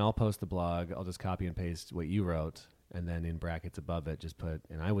 And I'll post the blog. I'll just copy and paste what you wrote, and then in brackets above it, just put,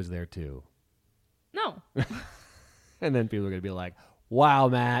 and I was there too. No. And then people are going to be like, wow,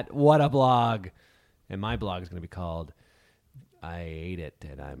 Matt, what a blog. And my blog is going to be called, I Ate It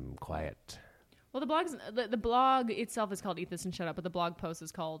and I'm Quiet. Well, the blog itself is called Eat This and Shut Up, but the blog post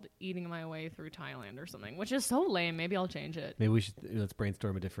is called Eating My Way Through Thailand or something, which is so lame. Maybe I'll change it. Maybe we should, let's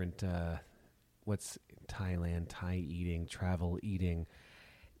brainstorm a different, what's Thailand, Thai eating, travel eating.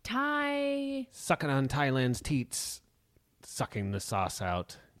 Thai. Sucking on Thailand's teats, sucking the sauce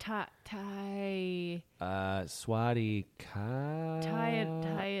out. Thai. Swati ka.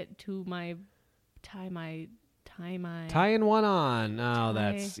 Tie it to my. Tying one on. Oh,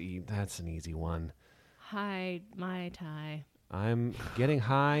 Thai. that's an easy one. Hi, my Thai. I'm getting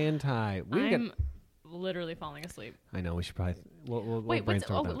high in Thai. I'm literally falling asleep. I know. We should probably. We'll Wait,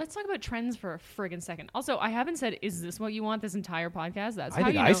 brainstorm that. let's talk about trends for a friggin' second. Also, I haven't said, is this what you want this entire podcast? That's I how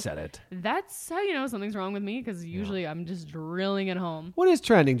think you know. I said it. That's how you know something's wrong with me, because usually I'm just drilling at home. What is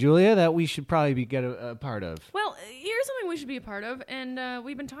trending, Julia, that we should probably get a part of? Well, here's something we should be a part of, and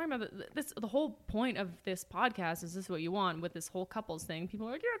we've been talking about this. The whole point of this podcast is this what you want with this whole couples thing. People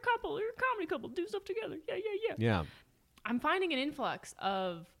are like, you're a couple, you're a comedy couple, do stuff together. Yeah. Yeah. I'm finding an influx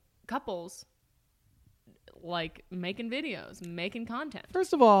of couples like making videos, making content.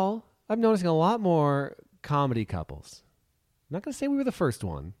 First of all, I'm noticing a lot more comedy couples. I'm not going to say we were the first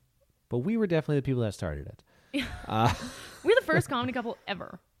one, but we were definitely the people that started it. We're the first comedy couple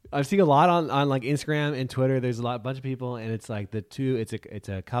ever. I've seen a lot on like Instagram and Twitter. There's a bunch of people, and it's like it's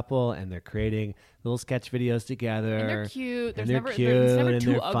a couple, and they're creating little sketch videos together. And they're cute. And There's they're cute, never and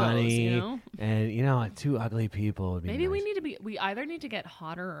two they're uggos, funny, you know? And two ugly people would be Maybe nice. we either need to get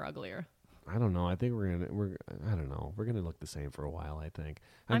hotter or uglier. I don't know. I think we're gonna look the same for a while. I think.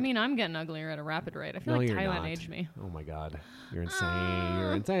 I'm getting uglier at a rapid rate. I feel like you're Thailand not. aged me. Oh my God, you're insane.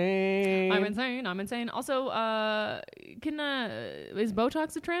 You're insane. I'm insane. Also, is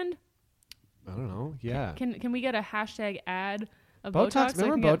Botox a trend? I don't know. Yeah. Can we get a hashtag ad of Botox. Botox? So I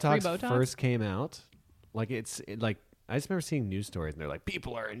Remember can get free Botox Botox first came out? Like I just remember seeing news stories, and they're like,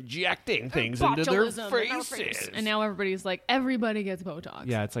 people are injecting things into their Botulism in our faces. face. And now everybody's like, everybody gets Botox.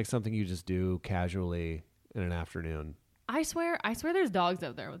 Yeah, it's like something you just do casually in an afternoon. I swear there's dogs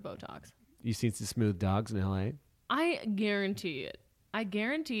out there with Botox. You seen some smooth dogs in L.A.? I guarantee it. I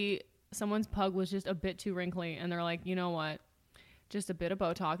guarantee someone's pug was just a bit too wrinkly, and they're like, you know what? Just a bit of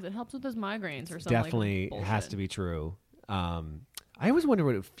Botox. It helps with his migraines or something. Definitely like has to be true. I always wonder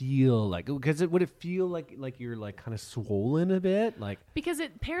what it would feel like, because would it feel like you're like kind of swollen a bit, like because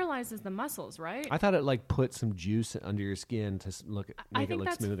it paralyzes the muscles, right? I thought it like put some juice under your skin to I make think it look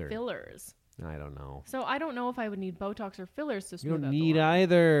that's smoother. fillers. I don't know. So I don't know if I would need Botox or fillers to You smooth don't out the need line.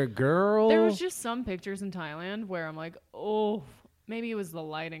 either, girl. There was just some pictures in Thailand where I'm like, oh, maybe it was the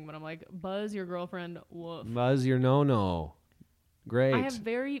lighting, but I'm like, Buzz, your girlfriend, woof. Buzz your no. Great. I have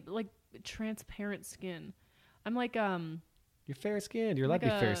very like transparent skin. I'm like You're fair skinned. You're allowed to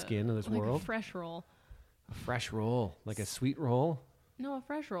be fair skinned in this like world. a fresh roll. A fresh roll, like a sweet roll. No, a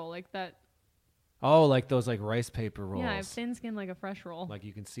fresh roll like that. Oh, like those like rice paper rolls. Yeah, I have thin skin like a fresh roll. Like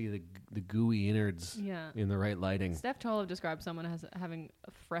you can see the gooey innards Yeah. in the right lighting. Steph Tolov described someone as having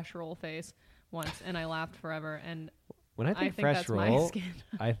a fresh roll face once, and I laughed forever. And When I I think think fresh that's my roll, skin.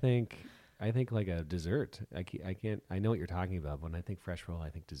 I think like a dessert. I can't. I know what you're talking about. When I think fresh roll,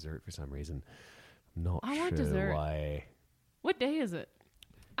 I think dessert for some reason. I'm not I sure want dessert. why. What day is it?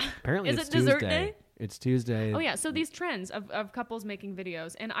 Apparently, Is it's it dessert Tuesday. day? It's Tuesday. Oh yeah, so these trends of couples making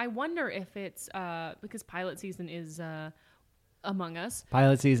videos, and I wonder if it's because pilot season is among us.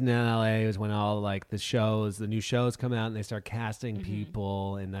 Pilot season in LA is when all like the new shows come out and they start casting Mm-hmm.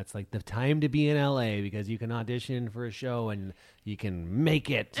 people, and that's like the time to be in LA because you can audition for a show and you can make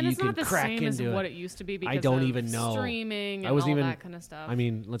it. And you it's can not the crack same as into what it. it used to be because I don't of even know. streaming I and wasn't all even that kind of stuff. I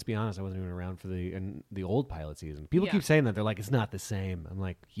mean, let's be honest. I wasn't even around for the old pilot season. People Yeah. keep saying that they're like, it's not the same. I'm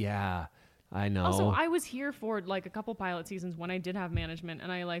like, yeah, I know. Also, I was here for like a couple pilot seasons when I did have management, and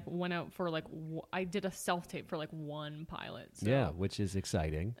I like went out for like I did a self tape for like one pilot. So. yeah, which is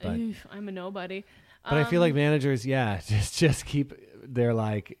exciting. But Oof, I'm a nobody. But I feel like managers, just keep. They're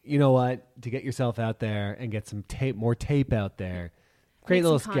like, you know what? To get yourself out there and get some more tape out there, create Make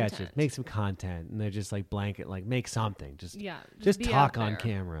some little sketches, content. make some content, and they're just like blanket, like make something, just be talk out on there.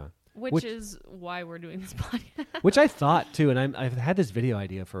 camera, which is why we're doing this podcast. which I thought too, and I've had this video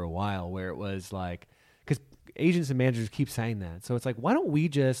idea for a while where it was like, because agents and managers keep saying that, so it's like, why don't we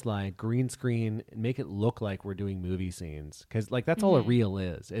just like green screen and make it look like we're doing movie scenes? Because like that's all a reel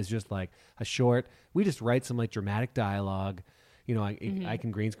is just like a short. We just write some like dramatic dialogue. You know, I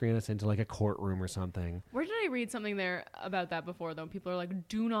can green screen us into like a courtroom or something. Where did I read something there about that before, though? People are like,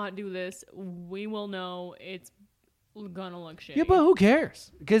 do not do this. We will know it's gonna look shitty. Yeah, but who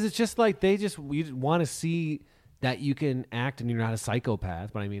cares? Because it's just like we want to see that you can act and you're not a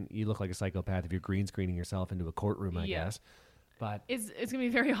psychopath. But I mean, you look like a psychopath if you're green screening yourself into a courtroom, I Yeah. guess. But It's going to be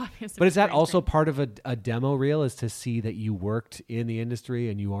very obvious. is that also part of a demo reel, is to see that you worked in the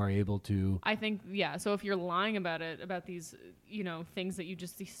industry and you are able to? I think, yeah. So if you're lying about it, about these, things that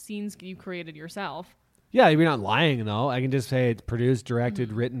these scenes you created yourself. Yeah, you're not lying though. I can just say it's produced, directed,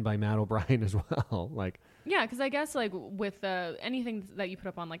 Mm-hmm. written by Matt O'Brien as well. Like. Yeah, because I guess like with anything that you put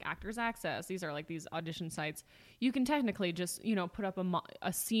up on like Actors Access, these are like these audition sites. You can technically just put up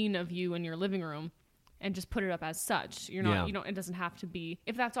a scene of you in your living room and just put it up as such. You're not it doesn't have to be,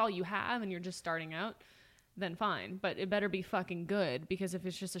 if that's all you have and you're just starting out, then fine. But it better be fucking good, because if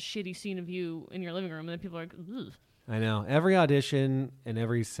it's just a shitty scene of you in your living room, then people are like, ugh. I know. Every audition and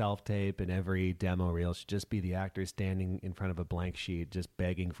every self-tape and every demo reel should just be the actor standing in front of a blank sheet just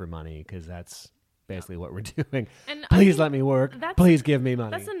begging for money, because that's basically what we're doing. And Please I think let me work. that's- Please give me money.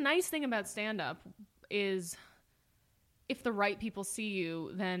 That's the nice thing about stand-up is if the right people see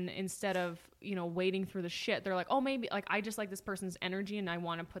you, then instead of, wading through the shit, they're like, oh, maybe like I just like this person's energy and I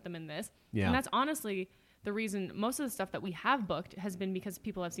want to put them in this. Yeah. And that's honestly the reason most of the stuff that we have booked has been because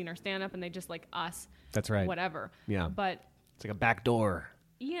people have seen our stand-up and they just like us. That's right. Whatever. Yeah. But It's like a back door.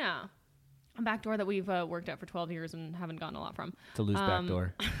 yeah, a back door that we've worked at for 12 years and haven't gotten a lot from. It's a loose back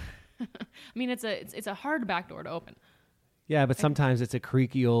door. I mean, it's a hard back door to open. Yeah, but sometimes it's a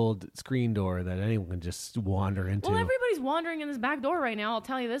creaky old screen door that anyone can just wander into. Well, everybody's wandering in this back door right now. I'll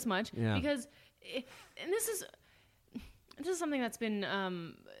tell you this much. Yeah. Because, and this is something that's been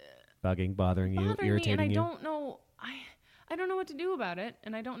Bugging, bothering you, bothering irritating me, and I you. don't know. I don't know what to do about it,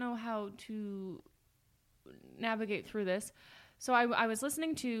 and I don't know how to navigate through this. So I was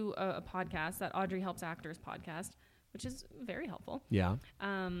listening to a podcast, that Audrey Helps Actors podcast, which is very helpful. Yeah.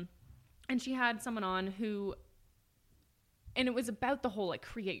 And she had someone on who, and it was about the whole like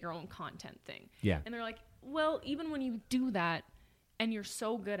create your own content thing. Yeah. And they're like, well, even when you do that and you're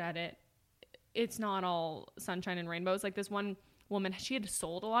so good at it, it's not all sunshine and rainbows. Like this one woman, she had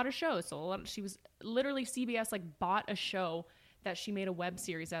sold a lot of shows. She was literally CBS like bought a show that she made a web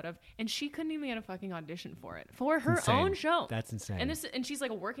series out of, and she couldn't even get a fucking audition for it for her own show. That's insane. And she's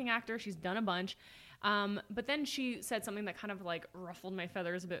like a working actor. She's done a bunch. But then she said something that kind of like ruffled my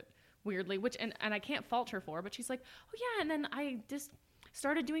feathers a bit weirdly, which and I can't fault her for, but she's like, oh yeah, and then I just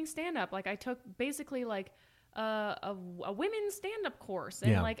started doing stand-up. Like I took basically like a women's stand-up course,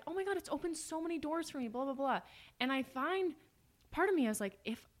 and like, oh my god, it's opened so many doors for me, blah blah blah. And I find part of me is like,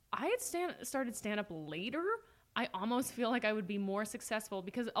 if I had started stand-up later, I almost feel like I would be more successful,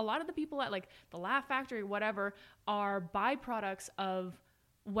 because a lot of the people at like the Laugh Factory, whatever, are byproducts of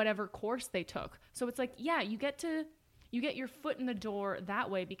whatever course they took. So it's like, yeah, you get your foot in the door that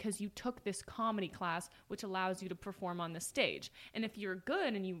way because you took this comedy class, which allows you to perform on the stage. And if you're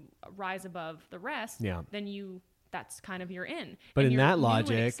good and you rise above the rest, then that's kind of you're in. But and in you're that new and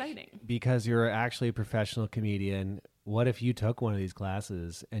logic, exciting. because you're actually a professional comedian, what if you took one of these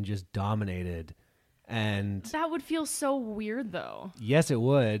classes and just dominated? And That would feel so weird, though. yes, it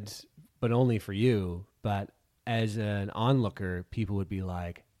would, but only for you. But as an onlooker, people would be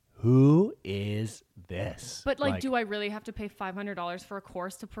like, who is this? But like, do I really have to pay $500 for a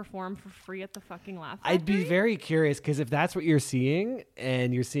course to perform for free at the fucking Laugh Factory? I'd be very curious, because if that's what you're seeing,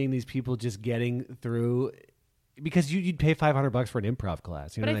 and you're seeing these people just getting through, because you'd pay $500 for an improv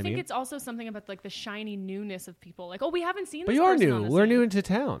class. You know But what I think mean? it's also something about like the shiny newness of people. Like, oh, we haven't seen But this you are person on new. the We're scene. new into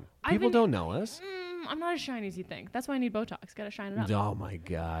town. People been- don't know us. I'm not as shiny as you think. That's why I need Botox. Gotta shine it up. Oh my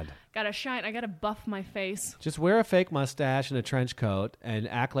God. Gotta shine. I gotta buff my face. Just wear a fake mustache and a trench coat and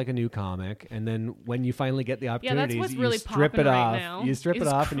act like a new comic. And then when you finally get the Yeah, opportunities, that's what's really you strip popping it right off. now. You strip it is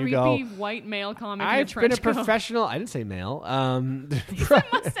off and you go, creepy white male comic in a I've trench been a coat. professional. I didn't say male.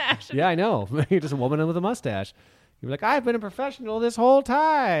 Mustache. Yeah, I know. You're just a woman with a mustache. You're like, I've been a professional this whole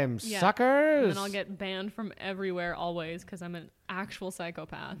time, Yeah. suckers. And then I'll get banned from everywhere always because I'm an actual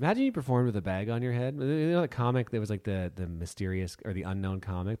psychopath. Imagine you performed with a bag on your head. You know the comic that was like the mysterious or the unknown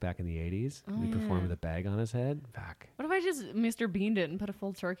comic back in the 80s? Oh, He performed yeah. with a bag on his head. Fuck. What if I just Mr. Beaned it and put a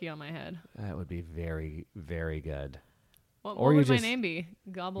full turkey on my head? That would be very, very good. What Or you would my just- name be?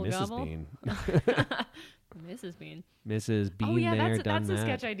 Gobble Mrs. Gobble? Bean. Mrs. Bean. Mrs. Bean Oh yeah, there, that's done a that.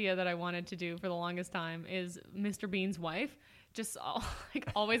 sketch idea that I wanted to do for the longest time. Is Mr. Bean's wife just like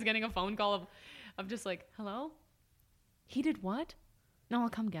always getting a phone call of just like, hello? He did what? No, I'll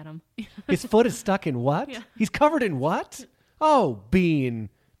come get him. His foot is stuck in what? Yeah. He's covered in what? Oh, Bean.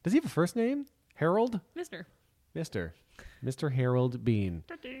 Does he have a first name? Harold? Mister. Mr. Harold Bean.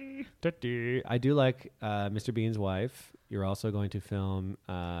 I do like Mr. Bean's wife. You're also going to film.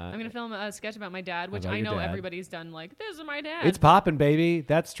 I'm going to film a sketch about my dad, which About I your know dad. everybody's done. Like, this is my dad. It's popping, baby.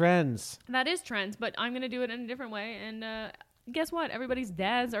 That's trends. That is trends, but I'm going to do it in a different way. And guess what? Everybody's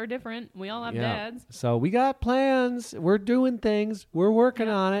dads are different. We all have dads. So we got plans. We're doing things. We're working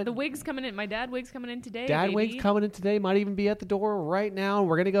on it. The wig's coming in. My dad wig's coming in today. Dad baby. wig's coming in today. Might even be at the door right now. And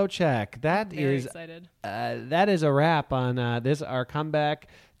we're gonna go check. Very excited. That is a wrap on this our comeback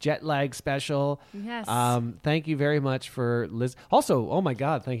jet lag special. Yes. Thank you very much for listening. Also, oh my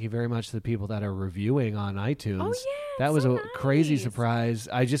God, thank you very much to the people that are reviewing on iTunes. Oh, yeah, that was so a crazy nice. surprise.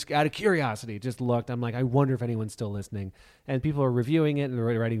 I just, out of curiosity, just looked. I'm like, I wonder if anyone's still listening. And people are reviewing it and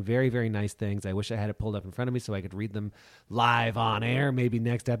they're writing very, very nice things. I wish I had it pulled up in front of me so I could read them live on air. Maybe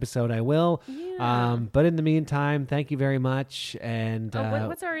next episode I will. Yeah. But in the meantime, thank you very much. And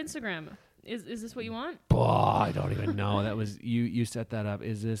What's our Instagram? Is this what you want? I don't even know. That was you set that up.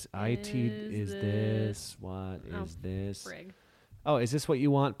 Is this IT? Is Is this what Oh, is this? Frig. Oh, is this what you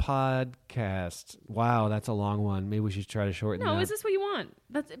want? Podcast. Wow, that's a long one. Maybe we should try to shorten No, that. is this what you want?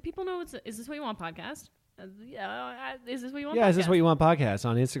 That's people know it's. Is this what you want? Podcast. Is this what you want? Yeah, is this podcast? what you want? Podcast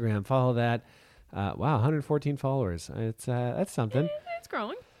on Instagram. Follow that. Wow, 114 followers. It's that's something. It's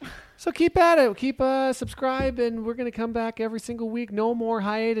growing. So keep at it. Keep subscribe, and we're gonna come back every single week. No more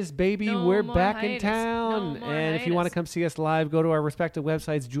hiatus, baby. No We're more back hiatus. in town. No more And if you want to hiatus. come see us live, go to our respective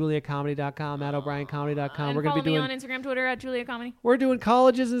websites: juliacomedy.com, mattobriencomedy.com. And We're gonna follow be me doing on Instagram, Twitter at Julia Comedy. we're doing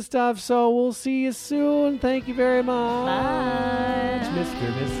colleges and stuff. So we'll see you soon. Thank you very much, Bye. Mr.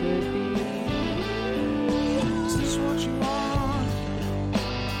 and Mrs. B. Is this what you want?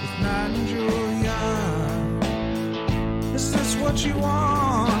 With Matt and Julia. Is this what you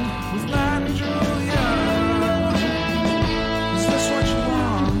want? With Matt and Julia. Is this what you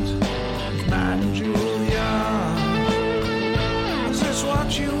want? With Matt and Julia. Is this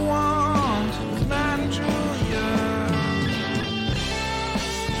what you want? With Matt and Julia.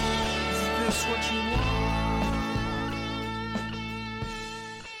 Is this what you want?